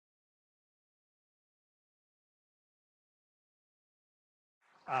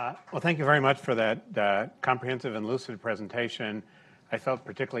Well, thank you very much for that comprehensive and lucid presentation. I felt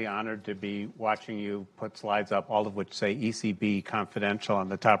particularly honored to be watching you put slides up, all of which say ECB confidential on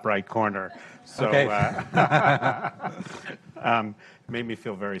the top right corner. So okay. Made me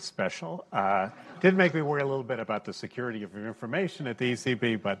feel very special. Did make me worry a little bit about the security of your information at the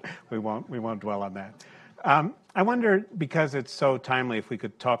ECB, but we won't dwell on that. I wonder, because it's so timely, if we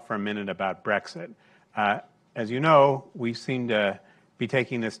could talk for a minute about Brexit. As you know, we seem to be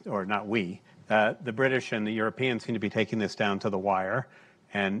taking this, or not we, the British and the Europeans seem to be taking this down to the wire,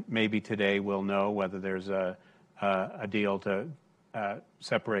 and maybe today we'll know whether there's a deal to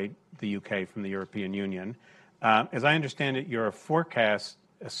separate the UK from the European Union. As I understand it, your forecast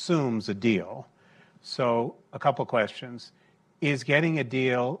assumes a deal. So a couple questions. Is getting a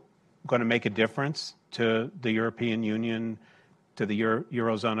deal going to make a difference to the European Union, to the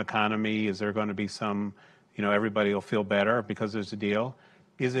Eurozone economy? Is there going to be some, everybody will feel better because there's a deal?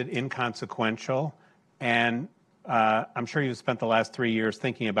 Is it inconsequential? And I'm sure you've spent the last 3 years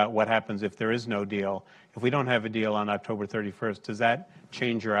thinking about what happens if there is no deal. If we don't have a deal on October 31st, does that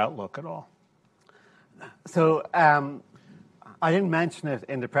change your outlook at all? So I didn't mention it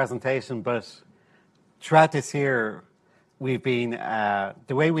in the presentation, but throughout this year, we've been,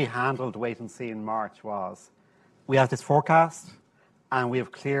 the way we handled wait and see in March was we have this forecast and we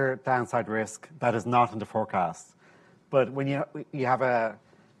have clear downside risk that is not in the forecast. But when you have a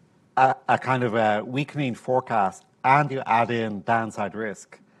kind of a weakening forecast and you add in downside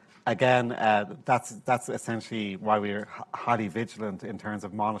risk, again, that's essentially why we're highly vigilant in terms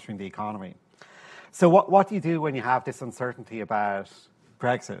of monitoring the economy. So what do you do when you have this uncertainty about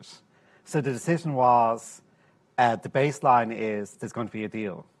Brexit? So the decision was the baseline is there's going to be a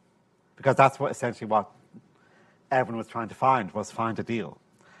deal, because that's essentially what everyone was trying to find a deal.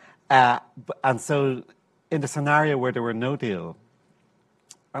 And so in the scenario where there were no deal,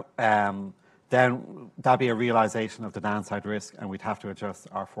 then that'd be a realization of the downside risk, and we'd have to adjust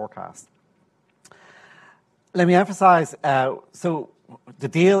our forecast. Let me emphasize, so the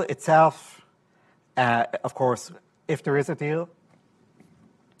deal itself, of course, if there is a deal,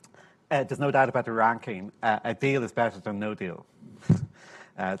 there's no doubt about the ranking. A deal is better than no deal.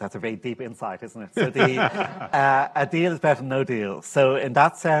 That's a very deep insight, isn't it? So a deal is better than no deal. So in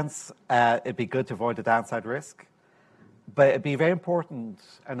that sense, it'd be good to avoid the downside risk. But it'd be very important,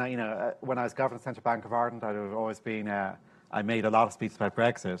 and when I was governor of Central Bank of Ireland, I've always been, I made a lot of speeches about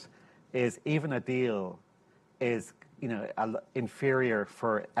Brexit, is even a deal is inferior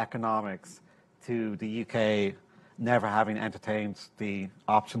for economics to the UK never having entertained the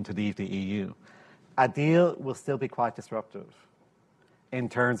option to leave the EU. A deal will still be quite disruptive in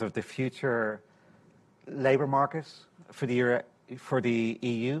terms of the future labour market for the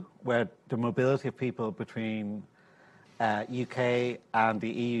EU, where the mobility of people between UK and the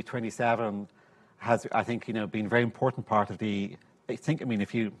EU 27 has, I think, been a very important part of the.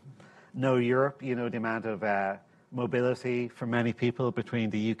 If you know Europe, you know the amount of mobility for many people between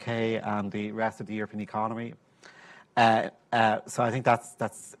the UK and the rest of the European economy. So I think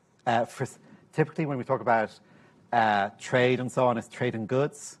that's for, typically when we talk about trade and so on, it's trade in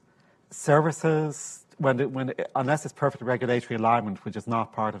goods, services. Unless it's perfect regulatory alignment, which is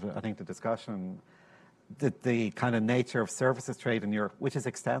not part of, I think, the discussion, the kind of nature of services trade in Europe, which is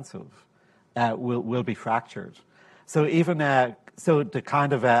extensive, will be fractured. So even so, the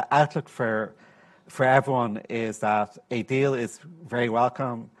kind of outlook for everyone is that a deal is very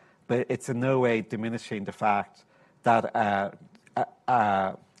welcome, but it's in no way diminishing the fact that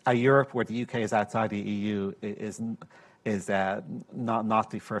a Europe where the UK is outside the EU is not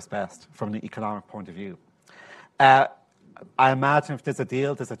the first best from the economic point of view. I imagine if there's a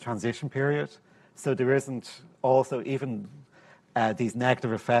deal, there's a transition period, so there isn't also even these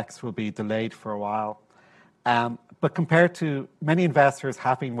negative effects will be delayed for a while. But compared to many investors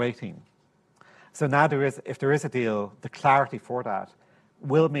have been waiting. So now if there is a deal, the clarity for that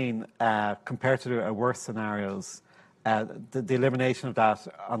will mean, compared to worse scenarios, the elimination of that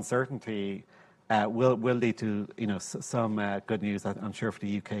uncertainty will lead to some good news, I'm sure, for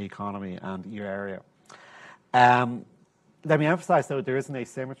the UK economy and your area. Let me emphasize, though, there is an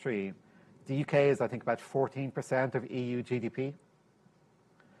asymmetry. The UK is, I think, about 14% of EU GDP.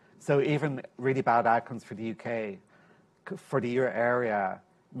 So even really bad outcomes for the UK, for the euro area,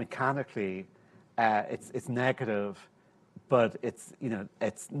 mechanically, it's negative, but it's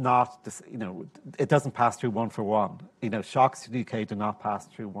not this, it doesn't pass through one for one. Shocks to the UK do not pass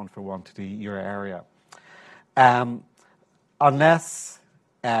through one for one to the euro area, unless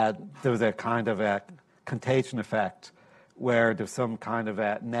there was a kind of a contagion effect where there's some kind of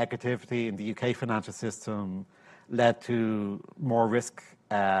a negativity in the UK financial system led to more risk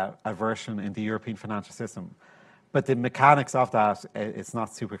aversion in the European financial system. But the mechanics of that, it's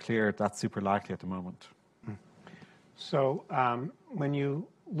not super clear. That's super likely at the moment. So when you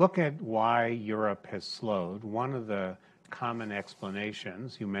look at why Europe has slowed, one of the common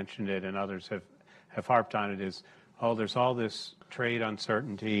explanations, you mentioned it and others have harped on it, is, oh, there's all this trade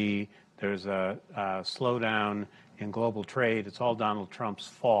uncertainty, there's a slowdown in global trade, it's all Donald Trump's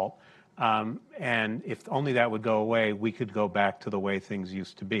fault. And if only that would go away, we could go back to the way things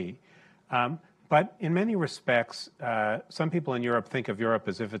used to be. But in many respects, some people in Europe think of Europe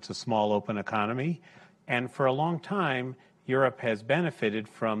as if it's a small open economy. And for a long time, Europe has benefited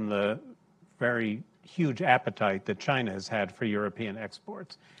from the very huge appetite that China has had for European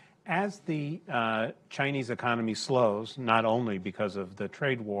exports. As the Chinese economy slows, not only because of the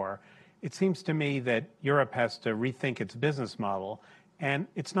trade war, it seems to me that Europe has to rethink its business model. And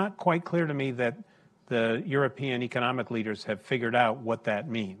it's not quite clear to me that the European economic leaders have figured out what that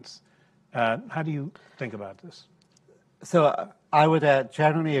means. How do you think about this? So I would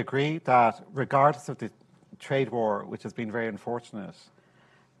generally agree that regardless of the trade war, which has been very unfortunate,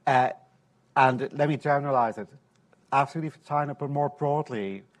 and let me generalize it, absolutely for China, but more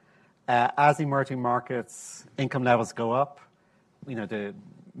broadly, as emerging markets income levels go up, the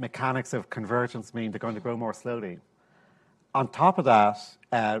mechanics of convergence mean they're going to grow more slowly. On top of that,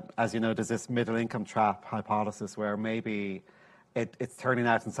 as you know, there's this middle income trap hypothesis where maybe it's turning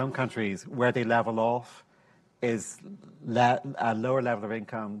out in some countries where they level off is a lower level of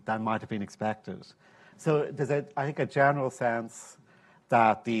income than might have been expected. So there's, I think, a general sense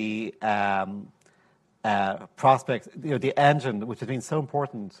that the prospects, the engine, which has been so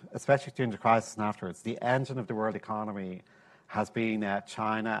important, especially during the crisis and afterwards, the engine of the world economy has been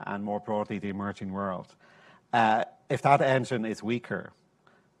China and more broadly the emerging world. If that engine is weaker,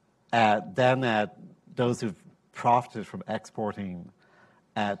 then those who've profited from exporting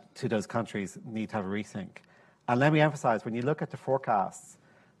to those countries need to have a rethink. And let me emphasize, when you look at the forecasts,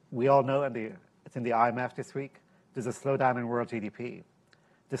 we all know, it's in the IMF this week, there's a slowdown in world GDP.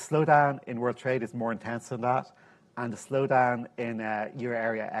 The slowdown in world trade is more intense than that, and the slowdown in euro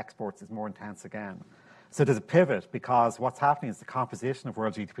area exports is more intense again. So there's a pivot because what's happening is the composition of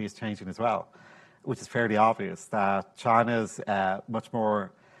world GDP is changing as well, which is fairly obvious that China's much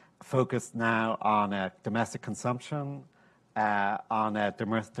more focused now on domestic consumption, on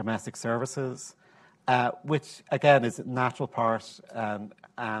domestic services, which again is a natural part and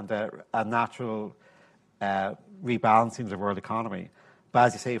a natural rebalancing of the world economy. But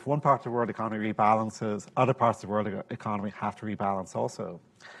as you say, if one part of the world economy rebalances, other parts of the world economy have to rebalance also.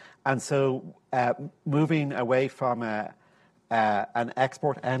 And so moving away from an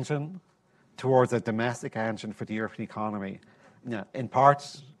export engine towards a domestic engine for the European economy, in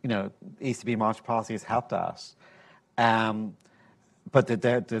part, ECB monetary policy has helped us. But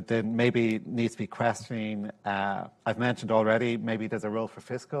there maybe needs to be questioning, I've mentioned already, maybe there's a role for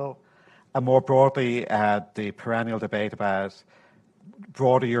fiscal. And more broadly, the perennial debate about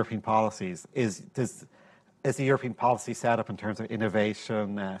broader European policies. Is the European policy set up in terms of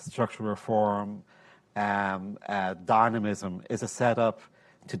innovation, structural reform, dynamism? Is it set up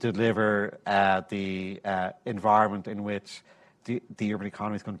to deliver the environment in which the European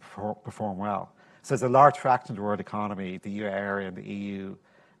economy is going to perform well? So there's a large fraction of the world economy, the euro area and the EU,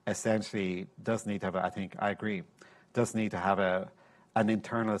 essentially does need to have, I think, I agree, does need to have an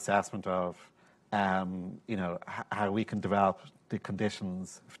internal assessment of, how we can develop the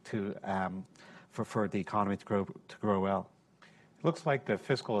conditions for the economy to grow well. It looks like the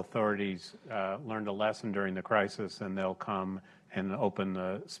fiscal authorities learned a lesson during the crisis, and they'll come and open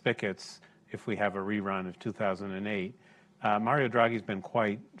the spigots if we have a rerun of 2008. Mario Draghi's been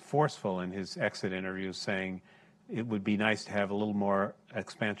quite forceful in his exit interviews, saying it would be nice to have a little more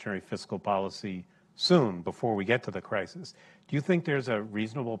expansionary fiscal policy soon before we get to the crisis. Do you think there's a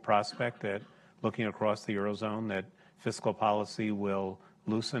reasonable prospect that, looking across the Eurozone, that fiscal policy will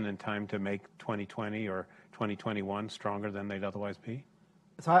loosen in time to make 2020 or 2021 stronger than they'd otherwise be?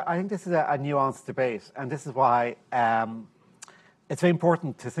 So I think this is a nuanced debate, and this is why it's very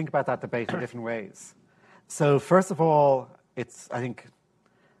important to think about that debate in different ways. So first of all, it's, I think,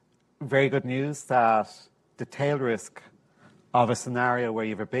 very good news that the tail risk of a scenario where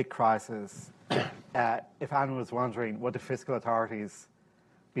you have a big crisis, if anyone was wondering, would the fiscal authorities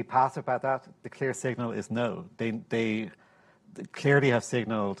be passive about that? The clear signal is no. They clearly have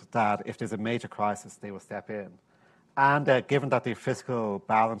signaled that if there's a major crisis, they will step in. And given that the fiscal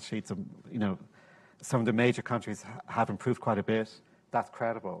balance sheets of, some of the major countries have improved quite a bit, that's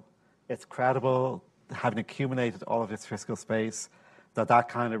credible. It's credible, having accumulated all of this fiscal space, that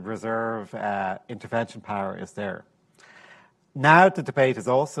kind of reserve intervention power is there. Now the debate is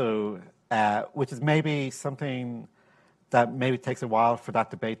also, which is maybe something that maybe takes a while for that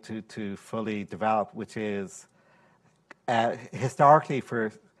debate to fully develop, which is historically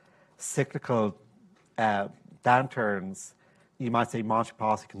for cyclical downturns, you might say monetary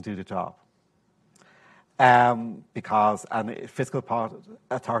policy can do the job. Because fiscal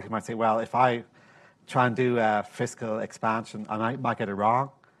authority might say, well, if I try and do fiscal expansion, I might get it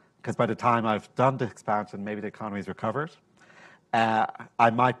wrong, because by the time I've done the expansion, maybe the economy's recovered. The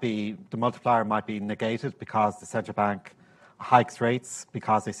multiplier might be negated because the central bank hikes rates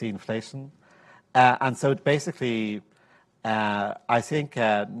because they see inflation. And so basically, I think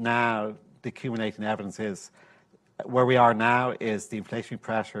now the accumulating evidence is where we are now is the inflationary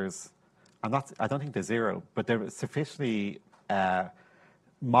pressures. I don't think they're zero, but they're sufficiently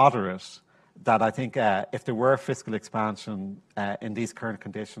moderate that I think if there were fiscal expansion in these current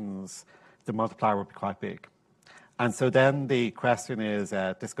conditions, the multiplier would be quite big. And so then the question is,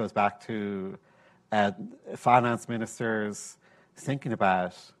 this goes back to finance ministers thinking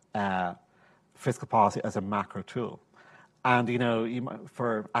about fiscal policy as a macro tool. And,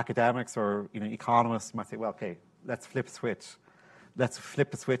 for academics or, economists, you might say, well, okay, let's flip a switch. Let's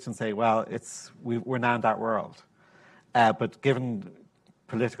flip the switch and say, well, we're now in that world. But given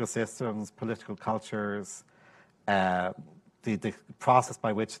political systems, political cultures, the process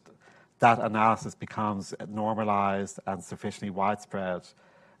by which that analysis becomes normalized and sufficiently widespread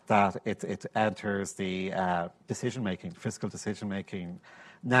that it enters the decision-making, fiscal decision-making.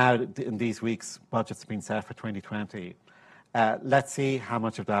 Now, in these weeks, budgets have been set for 2020. Let's see how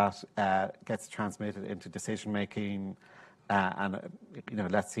much of that gets transmitted into decision-making, and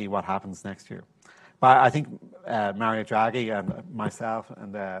let's see what happens next year. But I think Mario Draghi and myself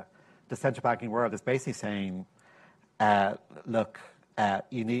and the central banking world is basically saying, look,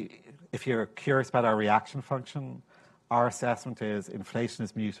 if you're curious about our reaction function, our assessment is inflation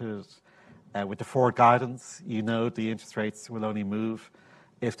is muted. With the forward guidance, the interest rates will only move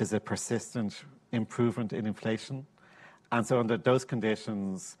if there's a persistent improvement in inflation. And so under those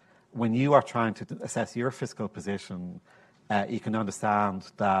conditions, when you are trying to assess your fiscal position, you can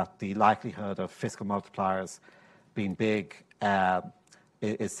understand that the likelihood of fiscal multipliers being big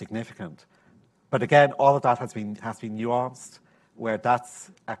is significant. But again, all of that has been nuanced, where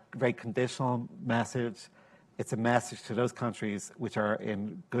that's a very conditional message. It's a message to those countries which are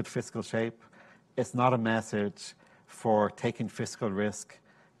in good fiscal shape. It's not a message for taking fiscal risk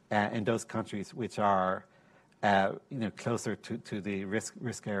in those countries which are closer to the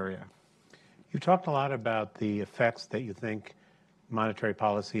risk area. You talked a lot about the effects that you think monetary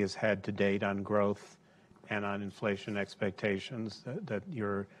policy has had to date on growth and on inflation expectations, that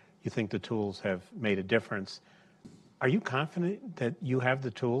you think the tools have made a difference. Are you confident that you have the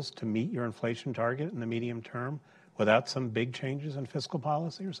tools to meet your inflation target in the medium term without some big changes in fiscal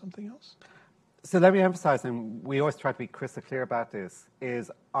policy or something else? So let me emphasize, and we always try to be crystal clear about this, is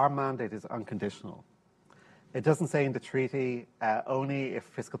our mandate is unconditional. It doesn't say in the treaty only if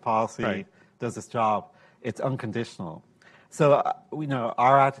fiscal policy does its job. It's unconditional. So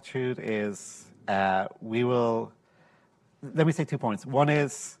our attitude is we will. Let me say 2 points. One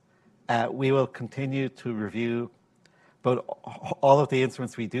is we will continue to review both all of the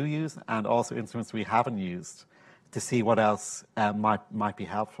instruments we do use and also instruments we haven't used to see what else might be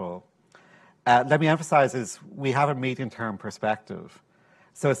helpful. Let me emphasize is we have a medium-term perspective.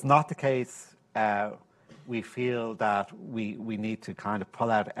 So it's not the case we feel that we need to kind of pull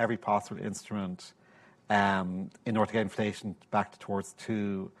out every possible instrument in order to get inflation back towards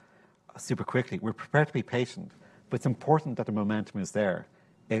 2 super quickly. We're prepared to be patient, but it's important that the momentum is there.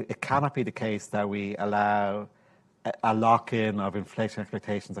 It cannot be the case that we allow a lock-in of inflation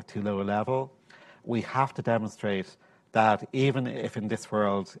expectations at too low a level. We have to demonstrate that even if in this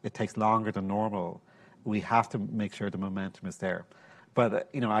world it takes longer than normal, we have to make sure the momentum is there. But,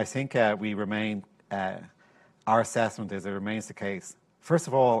 I think we remain, our assessment is it remains the case. First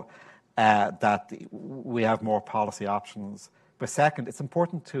of all, that we have more policy options. But second, it's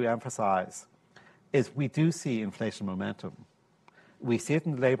important to emphasize is we do see inflation momentum. We see it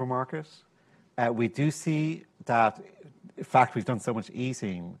in the labour market. We do see that, in fact, we've done so much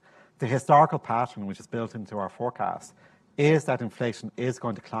easing. The historical pattern, which is built into our forecast, is that inflation is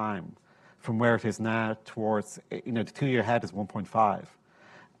going to climb from where it is now towards, the 2-year head is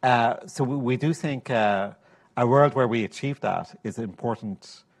 1.5. So we do think a world where we achieve that is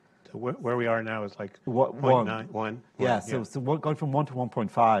important. So where we are now is like 0.9. Yeah, so going from 1 to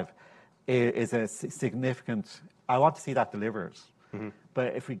 1.5 is a significant. I want to see that delivered. Mm-hmm.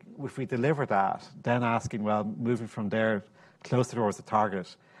 But if we deliver that, then asking, well, moving from there closer towards the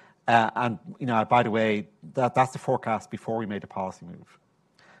target. And by the way, that's the forecast before we made the policy move.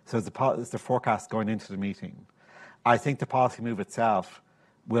 So it's the forecast going into the meeting. I think the policy move itself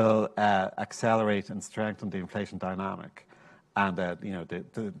will accelerate and strengthen the inflation dynamic. And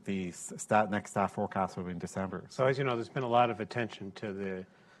the next staff forecast will be in December. So as you know, there's been a lot of attention to the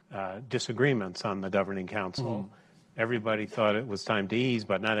disagreements on the Governing Council. Everybody thought it was time to ease,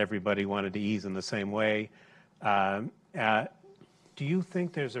 but not everybody wanted to ease in the same way. Do you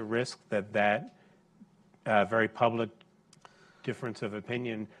think there's a risk that very public difference of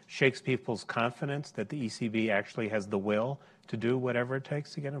opinion shakes people's confidence that the ECB actually has the will to do whatever it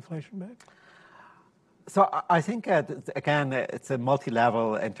takes to get inflation back? So I think, again, it's a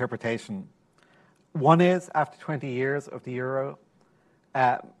multi-level interpretation. One is, after 20 years of the euro,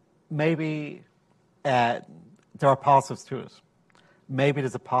 maybe there are positives to it. Maybe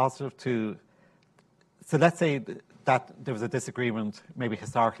there's a positive to... So let's say that there was a disagreement, maybe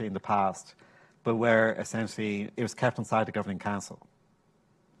historically in the past, but where essentially it was kept inside the Governing Council.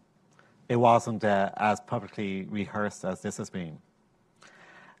 It wasn't as publicly rehearsed as this has been.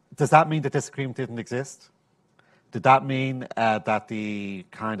 Does that mean the disagreement didn't exist? Did that mean that the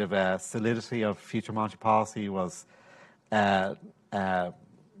kind of solidity of future monetary policy was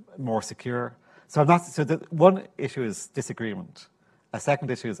more secure? So one issue is disagreement. A second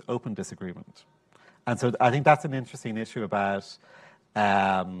issue is open disagreement. And so I think that's an interesting issue about,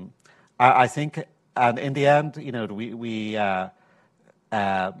 I think, and in the end,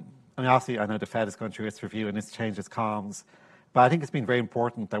 obviously I know the Fed is going through its review and it's changed its comms, but I think it's been very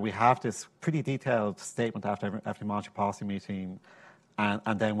important that we have this pretty detailed statement after every monetary policy meeting,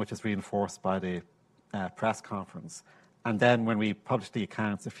 and then which is reinforced by the press conference. And then when we publish the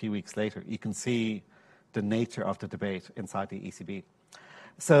accounts a few weeks later, you can see the nature of the debate inside the ECB.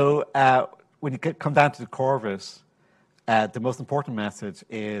 So when you come down to the core of it, the most important message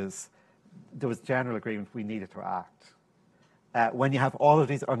is there was general agreement we needed to act. When you have all of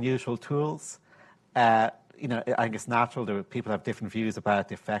these unusual tools, I think it's natural that people have different views about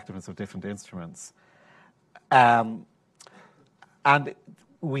the effectiveness of different instruments. And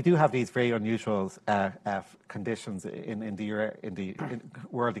we do have these very unusual conditions in the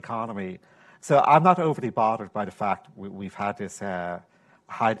world economy. So I'm not overly bothered by the fact we've had this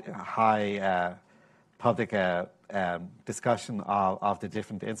high public discussion of the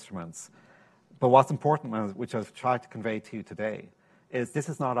different instruments. But what's important, which I've tried to convey to you today, is this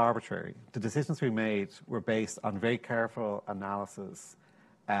is not arbitrary. The decisions we made were based on very careful analysis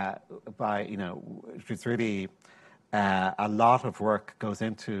it's really a lot of work goes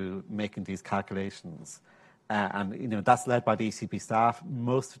into making these calculations. And that's led by the ECB staff.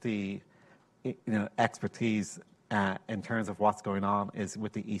 Most of the expertise in terms of what's going on is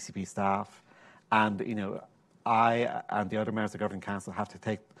with the ECB staff. And I and the other members of the Governing Council have to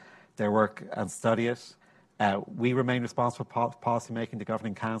take their work and study it. We remain responsible for policy making, the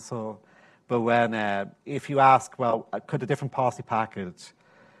Governing Council. But if you ask, well, could a different policy package,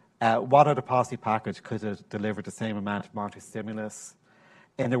 what other policy package could have delivered the same amount of monetary stimulus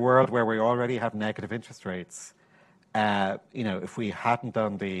in a world where we already have negative interest rates? If we hadn't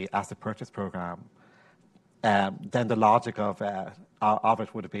done the asset purchase program, then the logic of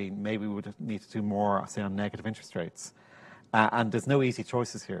it would have been maybe we would need to do more, say, on negative interest rates. And there's no easy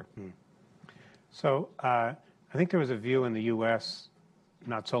choices here. So I think there was a view in the U.S.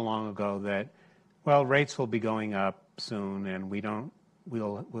 not so long ago that, well, rates will be going up soon, and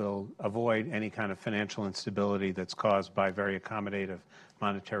we'll avoid any kind of financial instability that's caused by very accommodative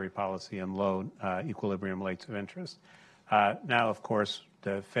monetary policy and low equilibrium rates of interest. Now, of course,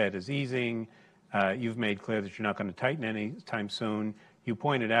 the Fed is easing. You've made clear that you're not going to tighten any time soon. You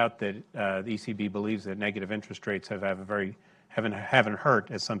pointed out that the ECB believes that negative interest rates haven't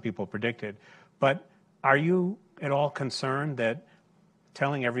hurt, as some people predicted. But are you at all concerned that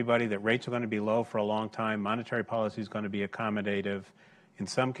telling everybody that rates are going to be low for a long time, monetary policy is going to be accommodative, in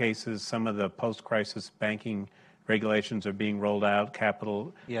some cases, some of the post-crisis banking regulations are being rolled out,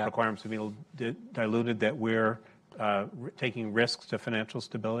 capital requirements are being diluted, that we're taking risks to financial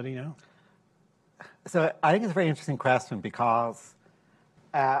stability now? So I think it's a very interesting question because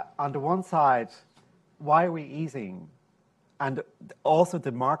on the one side, why are we easing? And also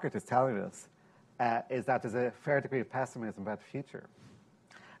the market is telling us is that there's a fair degree of pessimism about the future.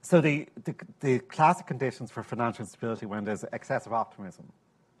 So the classic conditions for financial instability when there's excessive optimism.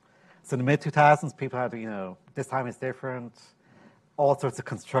 So in the mid-2000s, people had, this time is different, all sorts of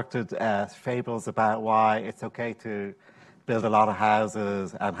constructed fables about why it's okay to build a lot of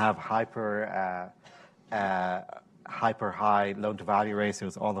houses and have hyper high loan-to-value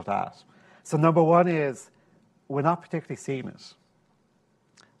ratios, all of that. So number one is, we're not particularly seeing it.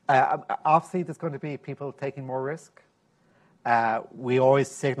 Obviously, there's going to be people taking more risk. We always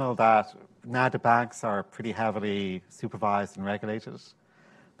signal that now the banks are pretty heavily supervised and regulated,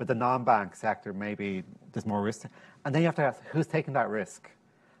 but the non-bank sector, maybe there's more risk. And then you have to ask, who's taking that risk?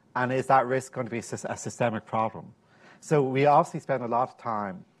 And is that risk going to be a systemic problem? So we obviously spend a lot of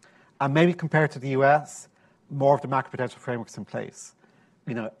time, and maybe compared to the US, more of the macroprudential framework's in place.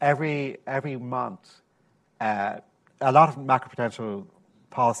 You know, every month, a lot of macroprudential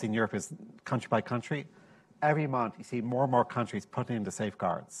policy in Europe is country by country. Every month, you see more and more countries putting in the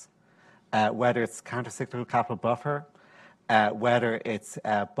safeguards, whether it's countercyclical capital buffer, whether it's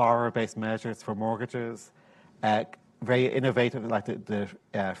borrower-based measures for mortgages, very innovative, like the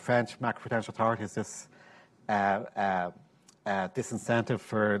French macroprudential authority has this disincentive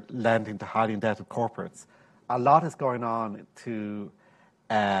for lending to highly indebted corporates. A lot is going on to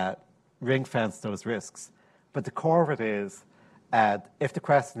ring-fence those risks. But the core of it is, if the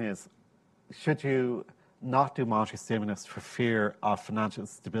question is, should you not do monetary stimulus for fear of financial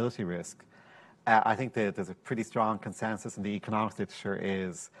stability risk, I think that there's a pretty strong consensus in the economics literature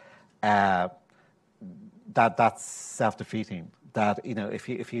is that's self-defeating. That, you know,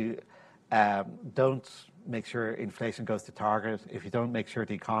 if you don't make sure inflation goes to target, if you don't make sure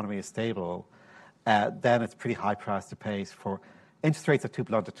the economy is stable, then it's pretty high price to pay for. Interest rates are too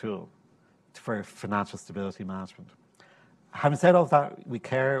blunt a tool for financial stability management. Having said all that, we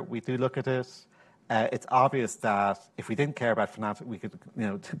care, we do look at it. It's obvious that if we didn't care about financial, we could, you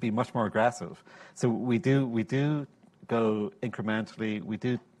know, to be much more aggressive. So we do go incrementally. We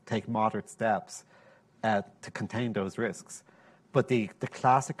do take moderate steps to contain those risks. But the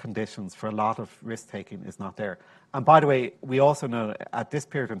classic conditions for a lot of risk taking is not there. And by the way, we also know at this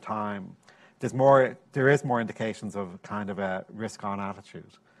period in time, there is more indications of kind of a risk-on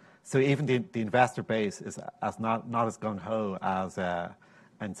attitude. So even the investor base is not as gung-ho as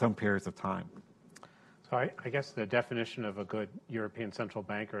in some periods of time. So I guess the definition of a good European central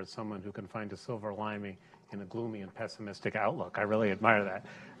banker is someone who can find a silver lining in a gloomy and pessimistic outlook. I really admire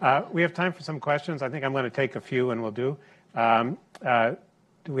that. We have time for some questions. I think I'm going to take a few, and we'll do. Do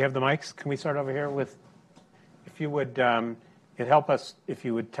we have the mics? Can we start over here with, if you would, it'd help us if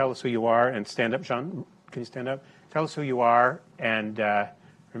you would tell us who you are and stand up. Jean, can you stand up? Tell us who you are, and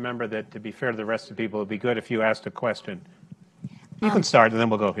remember that to be fair to the rest of the people, it would be good if you asked a question. You can start, and then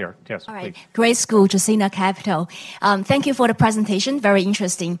we'll go here. Yes, all right. Please. Great School, Jacina Capital. Thank you for the presentation. Very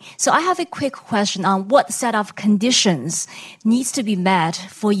interesting. So I have a quick question on what set of conditions needs to be met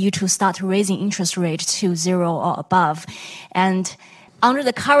for you to start raising interest rate to 0 or above. And under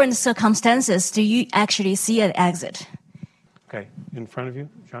the current circumstances, do you actually see an exit? Okay. In front of you,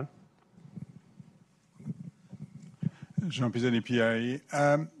 Jean. Jean Pisani, PIE.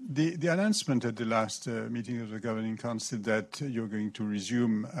 The announcement at the last meeting of the Governing Council that you're going to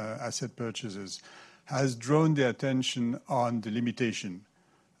resume asset purchases has drawn the attention on the limitation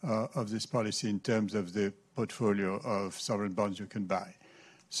of this policy in terms of the portfolio of sovereign bonds you can buy.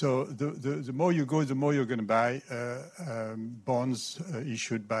 So the more you go, the more you're going to buy bonds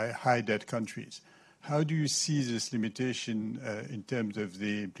issued by high debt countries. How do you see this limitation in terms of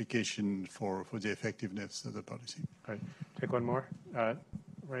the implication for the effectiveness of the policy? All right. Take one more.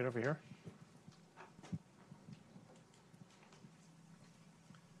 Right over here.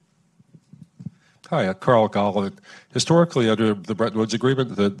 Hi, Carl Gollin. Historically, under the Bretton Woods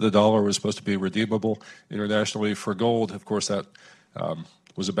Agreement, the dollar was supposed to be redeemable internationally for gold. Of course, that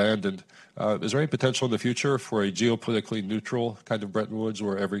was abandoned. Is there any potential in the future for a geopolitically neutral kind of Bretton Woods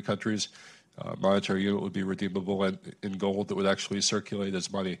where every country's monetary unit would be redeemable in gold that would actually circulate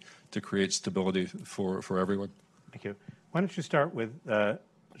as money to create stability for everyone? Thank you. Why don't you start with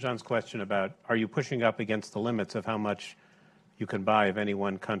Jean's question about, are you pushing up against the limits of how much you can buy of any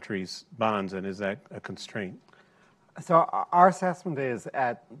one country's bonds, and is that a constraint? So our assessment is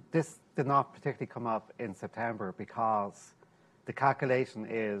this did not particularly come up in September because the calculation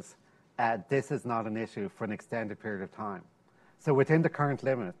is this is not an issue for an extended period of time. So within the current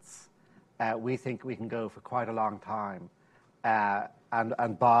limits, we think we can go for quite a long time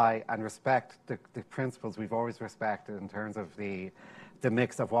and buy and respect the principles we've always respected in terms of the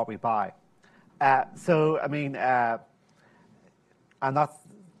mix of what we buy. So, I mean, I'm not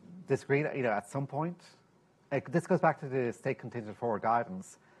disagreeing, you know, at some point. This goes back to the state contingent forward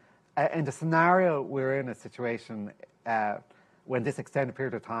guidance. In the scenario we're in a situation when this extended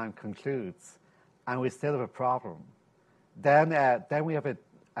period of time concludes and we still have a problem, then we have a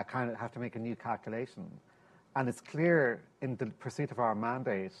kind of have to make a new calculation. And it's clear in the pursuit of our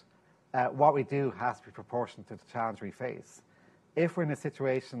mandate, what we do has to be proportionate to the challenge we face. If we're in a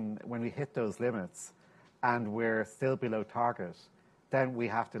situation when we hit those limits and we're still below target, then we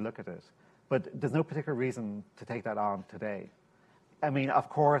have to look at it. But there's no particular reason to take that on today. I mean, of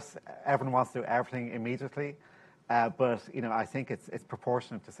course, everyone wants to do everything immediately, but I think it's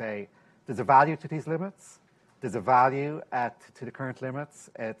proportionate to say there's a value to these limits. There's a value to the current limits.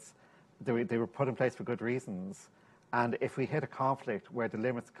 They were put in place for good reasons. And if we hit a conflict where the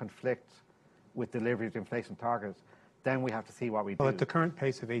limits conflict with delivery of the inflation target, then we have to see what we do. Well, at the current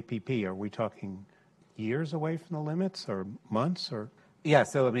pace of APP, are we talking years away from the limits or months? Or yeah,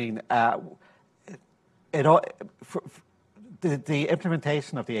 so I mean, the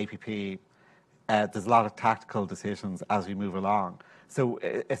implementation of the APP, there's a lot of tactical decisions as we move along. So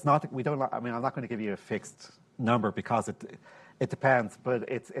it's not, I'm not going to give you a fixed number because it depends, but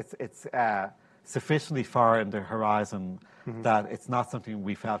it's sufficiently far in the horizon that it's not something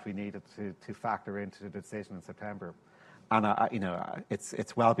we felt we needed to factor into the decision in September. And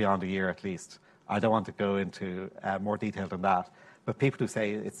it's well beyond a year at least. I don't want to go into more detail than that. But people who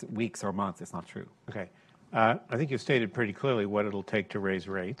say it's weeks or months, it's not true. Okay. I think you stated pretty clearly what it'll take to raise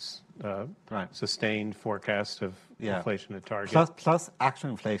rates. Right. Sustained forecast of inflation at target. Plus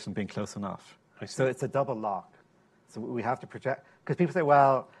actual inflation being close enough. So it's a double lock. So we have to project. Because people say,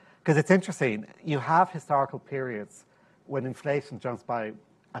 well, because it's interesting, you have historical periods when inflation jumps by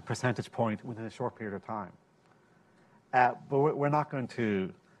a percentage point within a short period of time. But we're not going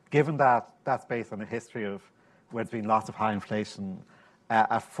to, given that that's based on a history of where there's been lots of high inflation,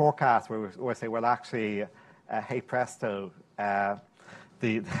 a forecast where we say, well, actually, hey presto, there's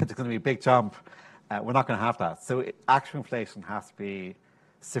going to be a big jump. We're not going to have that. So actual inflation has to be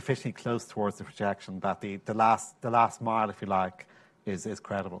sufficiently close towards the projection that the last mile, if you like, is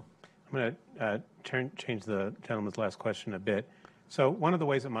credible. I'm going to change the gentleman's last question a bit. So one of the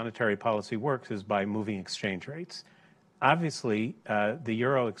ways that monetary policy works is by moving exchange rates. Obviously, the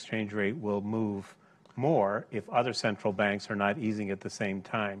euro exchange rate will move more if other central banks are not easing at the same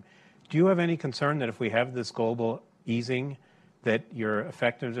time. Do you have any concern that if we have this global easing, that your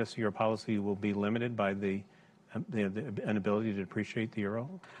effectiveness of your policy will be limited by the inability to depreciate the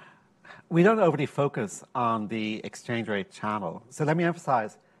euro? We don't overly focus on the exchange rate channel. So let me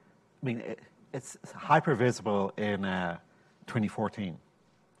emphasize, I mean, it's hyper visible in 2014.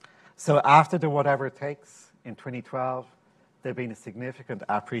 So after the whatever it takes in 2012, there's been a significant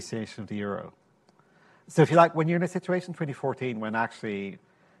appreciation of the euro. So if you like, when you're in a situation in 2014 when actually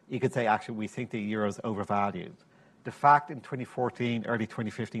you could say, actually, we think the euro is overvalued. The fact in 2014, early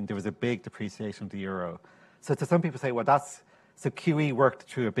 2015, there was a big depreciation of the euro. So to some people say, well, so QE worked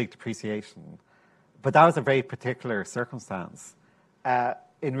through a big depreciation. But that was a very particular circumstance.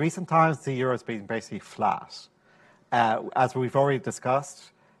 In recent times, the euro has been basically flat. As we've already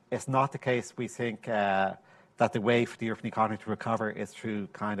discussed, it's not the case we think that the way for the European economy to recover is through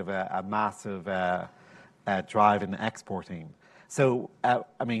kind of a massive drive in exporting. So,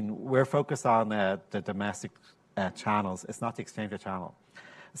 I mean, we're focused on the domestic channels. It's not the exchange rate channel.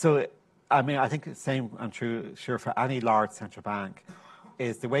 So, I mean, I think the same and true, sure, for any large central bank,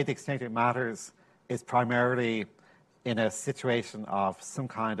 is the way the exchange rate matters is primarily in a situation of some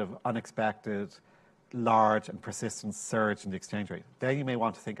kind of unexpected, large and persistent surge in the exchange rate. Then you may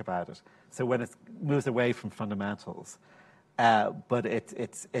want to think about it. So when it moves away from fundamentals, but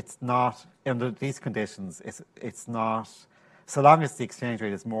it's not, under these conditions, it's not, so long as the exchange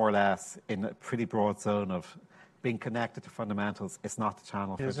rate is more or less in a pretty broad zone of being connected to fundamentals, it's not the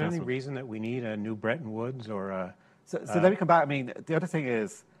channel for adjustment. Is there any reason that we need a new Bretton Woods or a... So let me come back. I mean, the other thing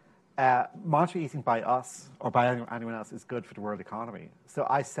is, monetary easing by us or by anyone else is good for the world economy. So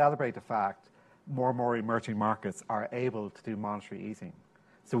I celebrate the fact more and more emerging markets are able to do monetary easing.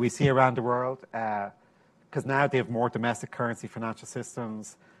 So we see around the world, because now they have more domestic currency financial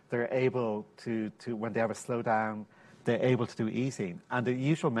systems, they're able to, when they have a slowdown, they're able to do easing. And the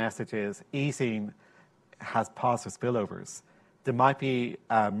usual message is easing has positive spillovers. There might be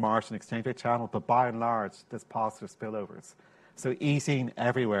a margin exchange rate channel, but by and large, there's positive spillovers. So easing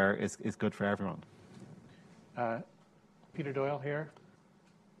everywhere is good for everyone. Peter Doyle here.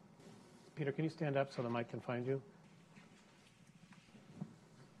 Peter, can you stand up so the mic can find you?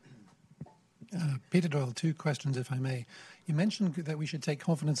 Peter Doyle, two questions, if I may. You mentioned that we should take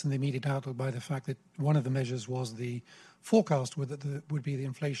confidence in the immediate outlook by the fact that one of the measures was the forecast would be the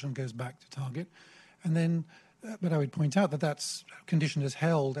inflation goes back to target. And then, but I would point out that that condition has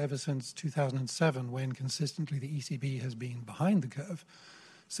held ever since 2007, when consistently the ECB has been behind the curve.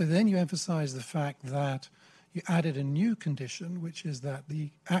 So then you emphasize the fact that you added a new condition, which is that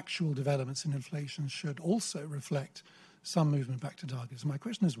the actual developments in inflation should also reflect some movement back to target. So my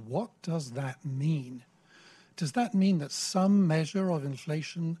question is, what does that mean? Does that mean that some measure of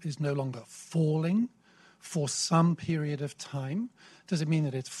inflation is no longer falling for some period of time? Does it mean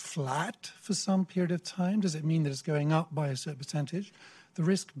that it's flat for some period of time? Does it mean that it's going up by a certain percentage? The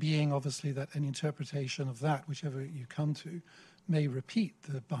risk being, obviously, that an interpretation of that, whichever you come to, may repeat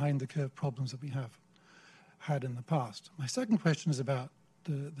the behind-the-curve problems that we have had in the past. My second question is about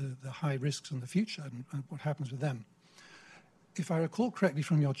the high risks in the future and what happens with them. If I recall correctly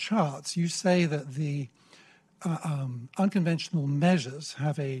from your charts, you say that the unconventional measures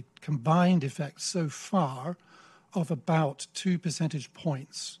have a combined effect so far of about 2 percentage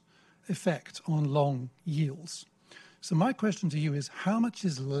points effect on long yields. So my question to you is, how much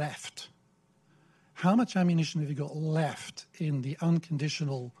is left? How much ammunition have you got left in the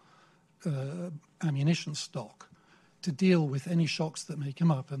unconditional ammunition stock to deal with any shocks that may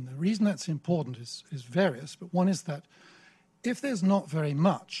come up? And the reason that's important is various, but one is that if there's not very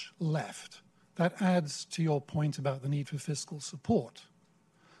much left, that adds to your point about the need for fiscal support.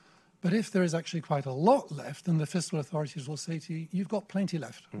 But if there is actually quite a lot left, then the fiscal authorities will say to you, you've got plenty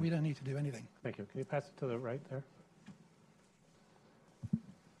left. We don't need to do anything. Thank you. Can you pass it to the right there?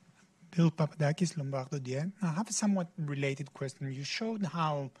 Bill Papadakis, Lombardo DN. I have a somewhat related question. You showed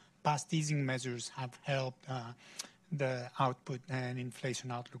how past easing measures have helped the output and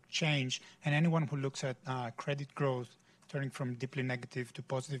inflation outlook change. And anyone who looks at credit growth turning from deeply negative to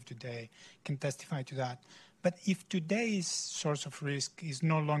positive today can testify to that. But if today's source of risk is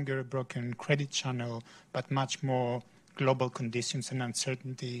no longer a broken credit channel, but much more global conditions and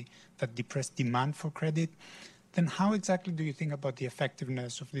uncertainty that depress demand for credit, then how exactly do you think about the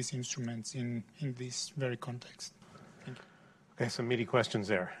effectiveness of these instruments in this very context? Thank you. Okay, some meaty questions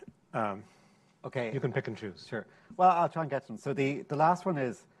there. Okay. You can pick and choose. Sure. Well, I'll try and get them. So the last one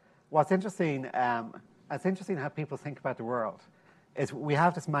is, what's interesting, it's interesting how people think about the world, is we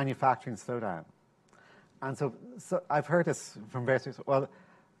have this manufacturing slowdown. And so I've heard this from various people, well,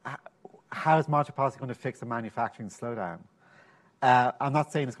 how is monetary policy going to fix the manufacturing slowdown? I'm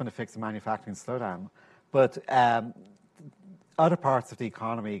not saying it's going to fix the manufacturing slowdown, but other parts of the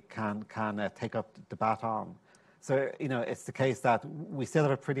economy can take up the baton. So, it's the case that we still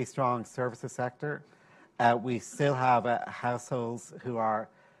have a pretty strong services sector. We still have households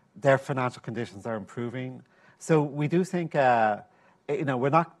their financial conditions are improving. So we do think, we're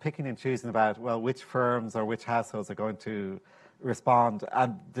not picking and choosing about, well, which firms or which households are going to respond.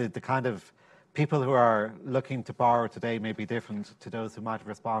 And the kind of people who are looking to borrow today may be different to those who might have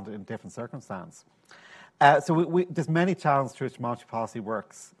responded in different circumstances. So there's many channels through which monetary policy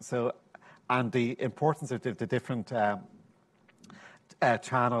works. So, and the importance of the different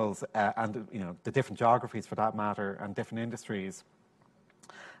channels and the different geographies, for that matter, and different industries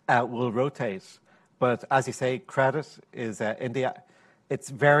will rotate. But as you say, credit is it's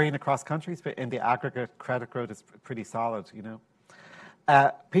varying across countries, but in the aggregate, credit growth is pretty solid.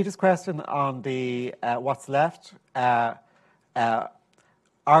 Peter's question on the what's left. Our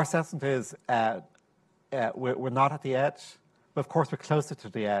assessment is we're not at the edge, but of course we're closer to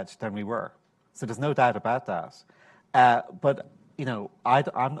the edge than we were. So there's no doubt about that. But I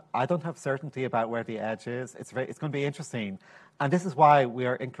don't have certainty about where the edge is. It's going to be interesting, and this is why we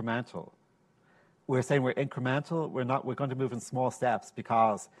are incremental. We're saying we're incremental. We're going to move in small steps,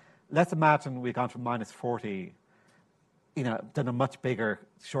 because let's imagine we've gone from minus 40, done a much bigger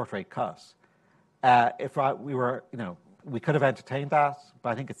short rate cut. We could have entertained that, but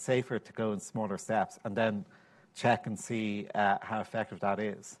I think it's safer to go in smaller steps and then check and see how effective that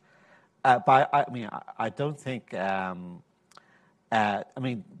is. But I don't think.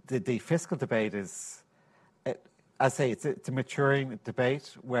 The fiscal debate is, I say, it's a maturing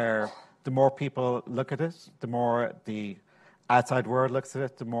debate where the more people look at it, the more the outside world looks at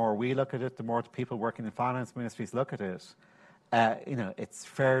it, the more we look at it, the more the people working in finance ministries look at it. It's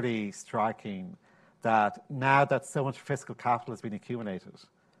fairly striking that now that so much fiscal capital has been accumulated,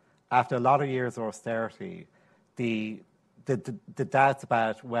 after a lot of years of austerity, the doubts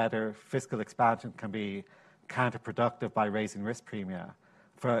about whether fiscal expansion can be counterproductive by raising risk premia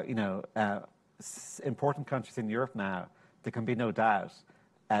for important countries in Europe now, there can be no doubt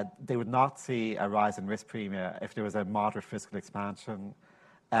they would not see a rise in risk premia if there was a moderate fiscal expansion.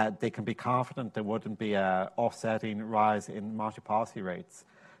 They can be confident there wouldn't be an offsetting rise in monetary policy rates.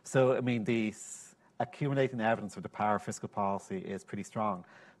 So, the accumulating evidence of the power of fiscal policy is pretty strong.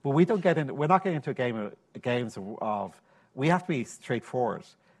 But we're not getting into games of we have to be straightforward.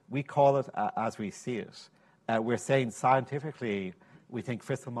 We call it as we see it. We're saying scientifically we think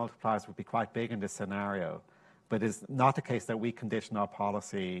fiscal multipliers would be quite big in this scenario, but it's not the case that we condition our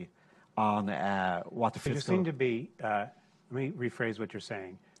policy on what the fiscal... You seem to be, let me rephrase what you're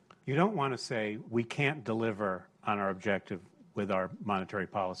saying. You don't want to say we can't deliver on our objective with our monetary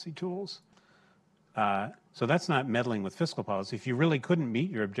policy tools. So that's not meddling with fiscal policy. If you really couldn't meet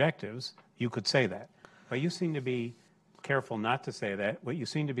your objectives, you could say that. But you seem to be careful not to say that. What you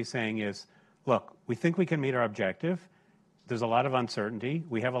seem to be saying is, look, we think we can meet our objective. There's a lot of uncertainty.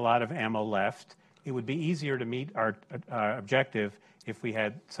 We have a lot of ammo left. It would be easier to meet our objective if we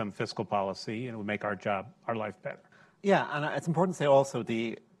had some fiscal policy, and it would make our life better. Yeah, and it's important to say also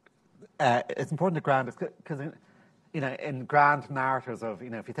it's important to ground it because in grand narratives of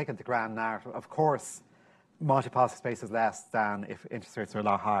if you take it the grand narrative, of course, monetary policy space is less than if interest rates are a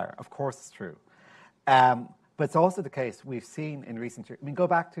lot higher. Of course, it's true, but it's also the case we've seen in recent years. I mean, go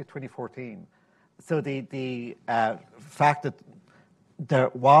back to 2014. So the fact that there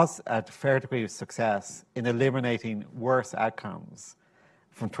was a fair degree of success in eliminating worse outcomes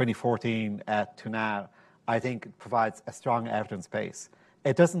from 2014 to now, I think provides a strong evidence base.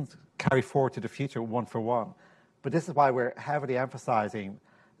 It doesn't carry forward to the future one for one, but this is why we're heavily emphasizing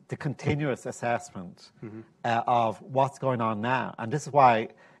the continuous assessment of what's going on now. And this is why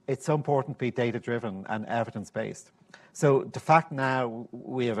it's so important to be data-driven and evidence-based. So the fact now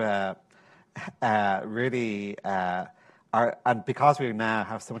we have and because we now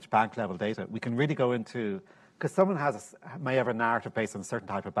have so much bank-level data, we can really go into, because someone may have a narrative based on a certain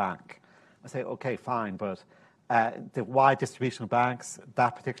type of bank. I say, okay, fine, but the wide distribution of banks,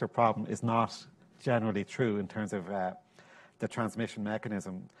 that particular problem is not generally true in terms of the transmission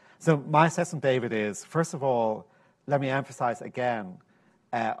mechanism. So my assessment, David, is, first of all, let me emphasize again,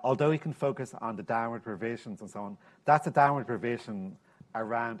 although you can focus on the downward revisions and so on, that's a downward revision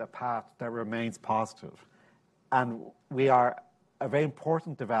around a path that remains positive. And a very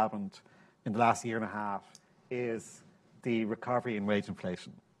important development in the last year and a half is the recovery in wage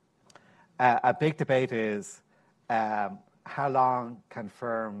inflation. A big debate is how long can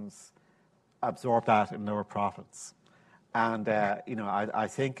firms absorb that in lower profits? And I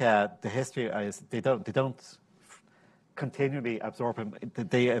think the history is they don't continually absorb them.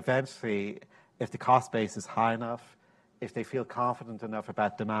 They eventually, if the cost base is high enough, if they feel confident enough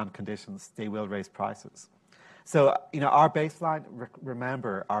about demand conditions, they will raise prices. So our baseline.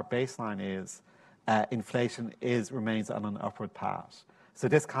 Remember, our baseline is inflation remains on an upward path. So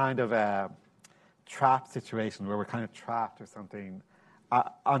this kind of trapped situation where we're kind of trapped or something,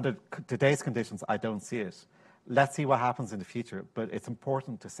 under today's conditions, I don't see it. Let's see what happens in the future. But it's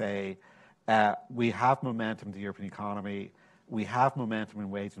important to say we have momentum in the European economy. We have momentum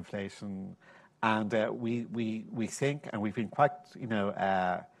in wage inflation. And we think, and we've been quite,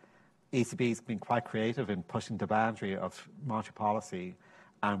 ECB's been quite creative in pushing the boundary of monetary policy,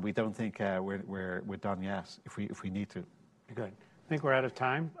 and we don't think we're done yet if we need to. Good. I think we're out of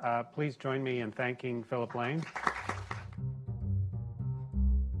time. Please join me in thanking Philip Lane.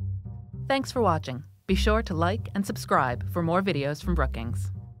 Thanks for watching. Be sure to like and subscribe for more videos from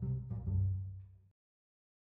Brookings.